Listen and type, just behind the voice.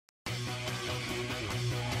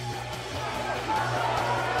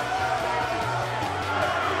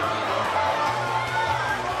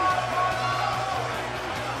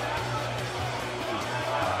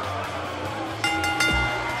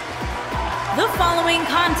The following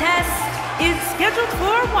contest is scheduled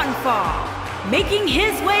for one fall. Making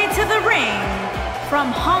his way to the ring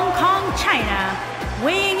from Hong Kong, China,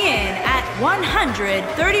 weighing in at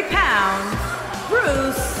 130 pounds,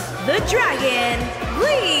 Bruce the Dragon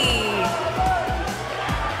Lee.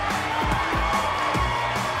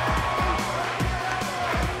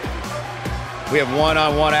 We have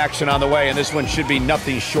one-on-one action on the way, and this one should be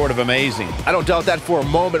nothing short of amazing. I don't doubt that for a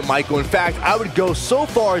moment, Michael. In fact, I would go so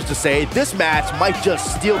far as to say this match might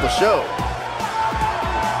just steal the show.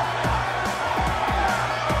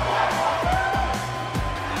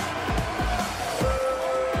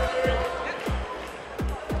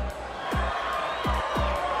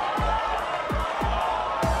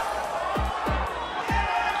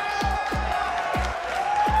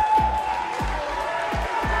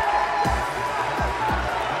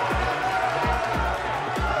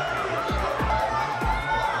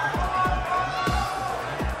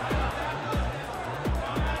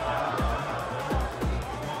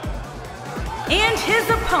 And his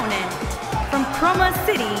opponent from Chroma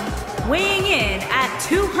City, weighing in at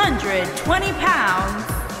 220 pounds,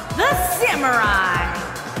 the Samurai.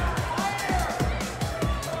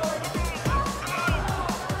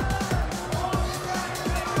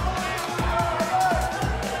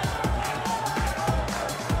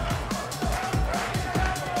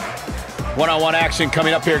 One-on-one action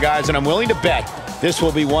coming up here, guys, and I'm willing to bet this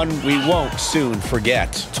will be one we won't soon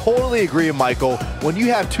forget. Totally agree, Michael. When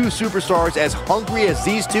you have two superstars as hungry as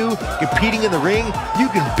these two competing in the ring, you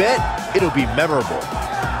can bet it'll be memorable.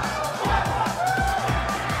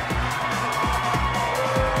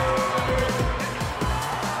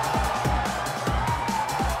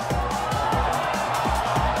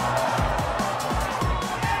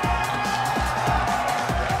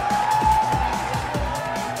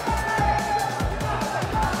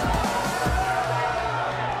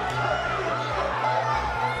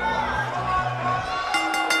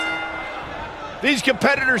 These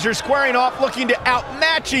competitors are squaring off, looking to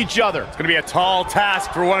outmatch each other. It's going to be a tall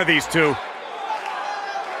task for one of these two.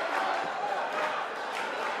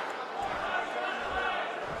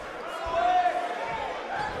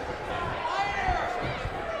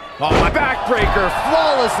 Oh, my backbreaker,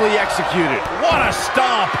 flawlessly executed. What a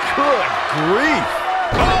stomp. Good grief.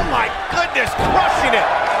 Oh, my goodness, crushing it.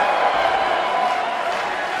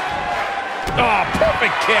 Oh,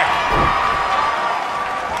 perfect kick.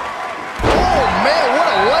 Oh, man, what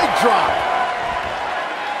a leg drop.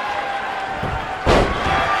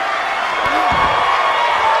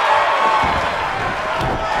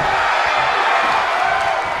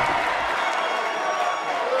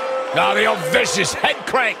 Now the old vicious head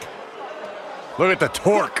crank. Look at the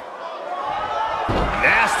torque.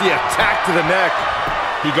 Nasty attack to the neck.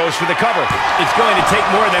 He goes for the cover. It's going to take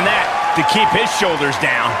more than that to keep his shoulders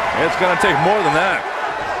down. It's going to take more than that.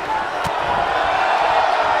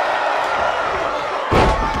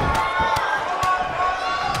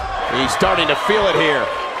 He's starting to feel it here.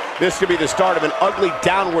 This could be the start of an ugly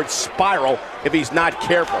downward spiral if he's not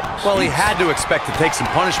careful. Well, he had to expect to take some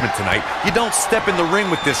punishment tonight. You don't step in the ring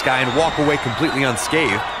with this guy and walk away completely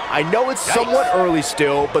unscathed. I know it's somewhat early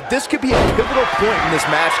still, but this could be a pivotal point in this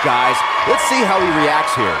match, guys. Let's see how he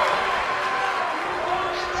reacts here.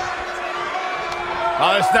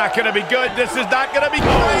 Oh, it's not going to be good. This is not going to be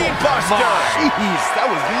brain buster. Jeez, that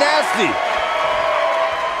was nasty.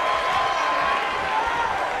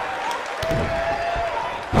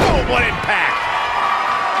 What impact!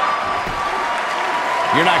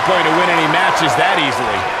 You're not going to win any matches that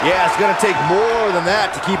easily. Yeah, it's going to take more than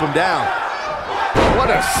that to keep him down. What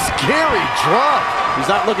a scary drop. He's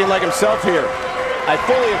not looking like himself here. I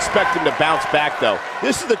fully expect him to bounce back, though.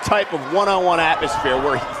 This is the type of one-on-one atmosphere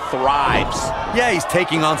where he thrives. Yeah, he's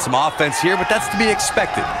taking on some offense here, but that's to be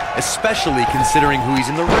expected, especially considering who he's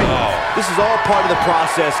in the ring. This is all part of the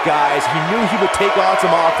process, guys. He knew he would take on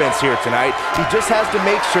some offense here tonight. He just has to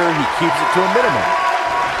make sure he keeps it to a minimum.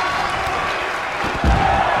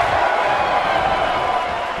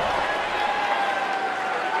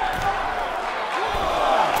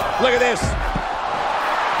 Look at this.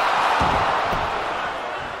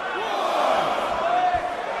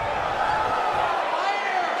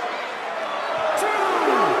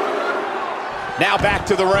 Now back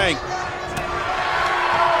to the ring.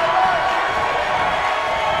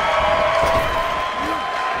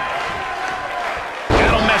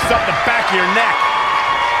 That'll mess up the back of your neck.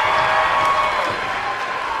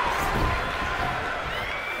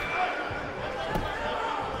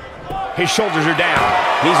 His shoulders are down.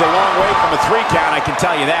 He's a long way from a 3 count, I can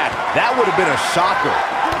tell you that. That would have been a shocker.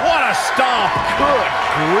 What a stomp. Good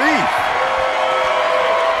grief.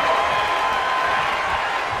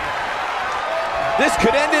 This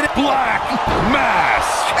could end it. Black mass.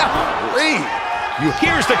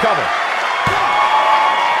 Here's the cover.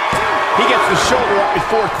 He gets the shoulder up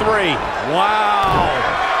before 3. Wow.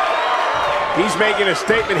 He's making a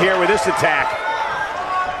statement here with this attack.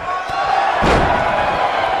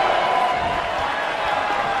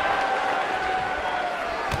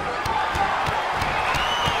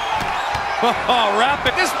 Oh,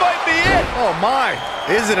 rapid. This might be it. Oh, my.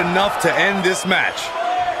 Is it enough to end this match?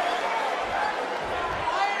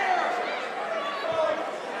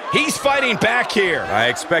 He's fighting back here. I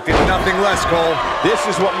expected nothing less, Cole. This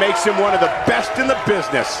is what makes him one of the best in the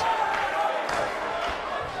business.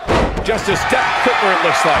 Just a step quicker, it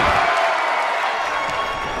looks like.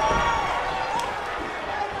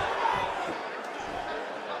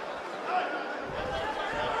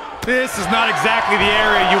 This is not exactly the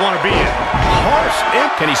area you want to be in. Harsh.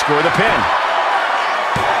 Can he score the pin?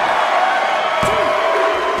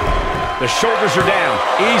 The shoulders are down.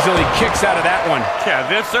 Easily kicks out of that one. Yeah,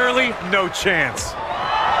 this early, no chance.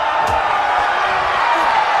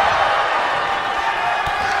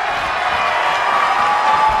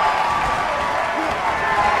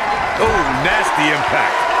 Oh, nasty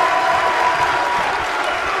impact.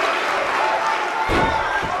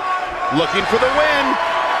 Looking for the win.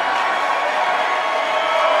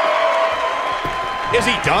 Is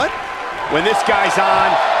he done? When this guy's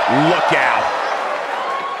on, look out.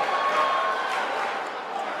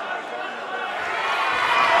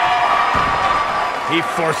 He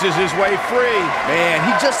forces his way free. Man,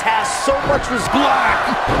 he just has so much respect. Black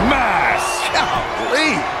mass.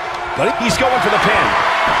 Golly. But he's going for the pin.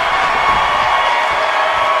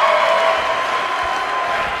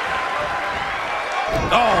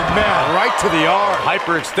 Oh, man, right to the arm.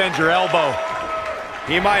 Hyperextend your elbow.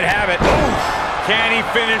 He might have it. Oof. Can he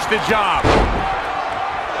finish the job?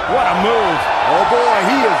 What a move. Oh, boy,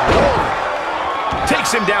 he is rolling.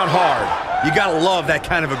 Takes him down hard. You gotta love that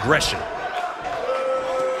kind of aggression.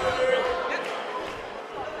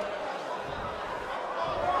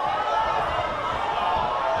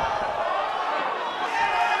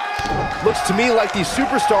 Looks to me like these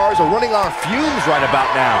superstars are running on fumes right about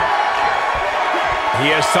now.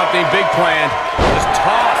 He has something big planned. Just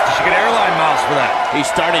tossed. You should get airline miles for that. He's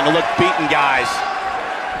starting to look beaten, guys.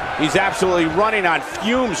 He's absolutely running on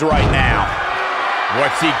fumes right now.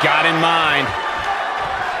 What's he got in mind?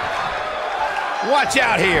 Watch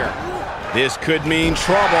out here. This could mean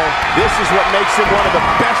trouble. This is what makes him one of the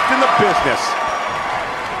best in the business.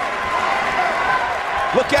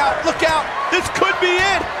 Look out, look out. This could be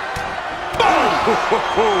it.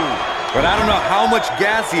 But I don't know how much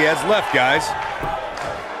gas he has left, guys.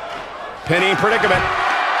 Pinning predicament.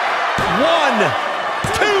 1,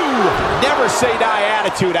 2. Never say die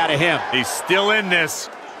attitude out of him. He's still in this.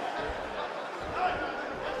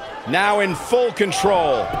 Now in full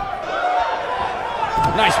control.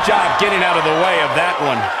 Nice job getting out of the way of that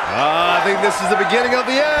one. I think this is the beginning of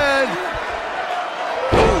the end.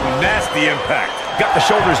 Ooh, nasty impact. Got the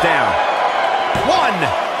shoulders down. 1,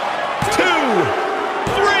 2, 3.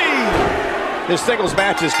 This singles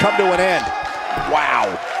match has come to an end. Wow.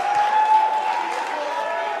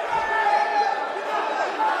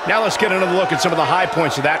 Now let's get another look at some of the high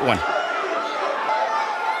points of that one.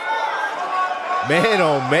 Man,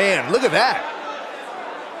 oh man, look at that.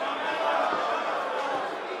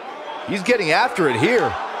 He's getting after it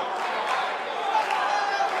here.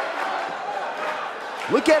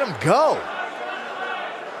 Look at him go.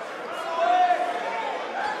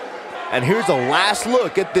 And here's a last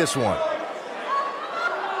look at this one.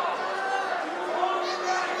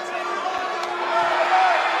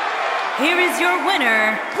 Here is your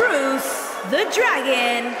winner, Bruce the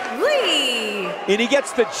Dragon Lee. And he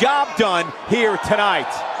gets the job done here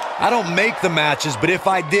tonight. I don't make the matches, but if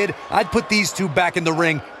I did, I'd put these two back in the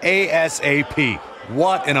ring ASAP.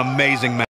 What an amazing match.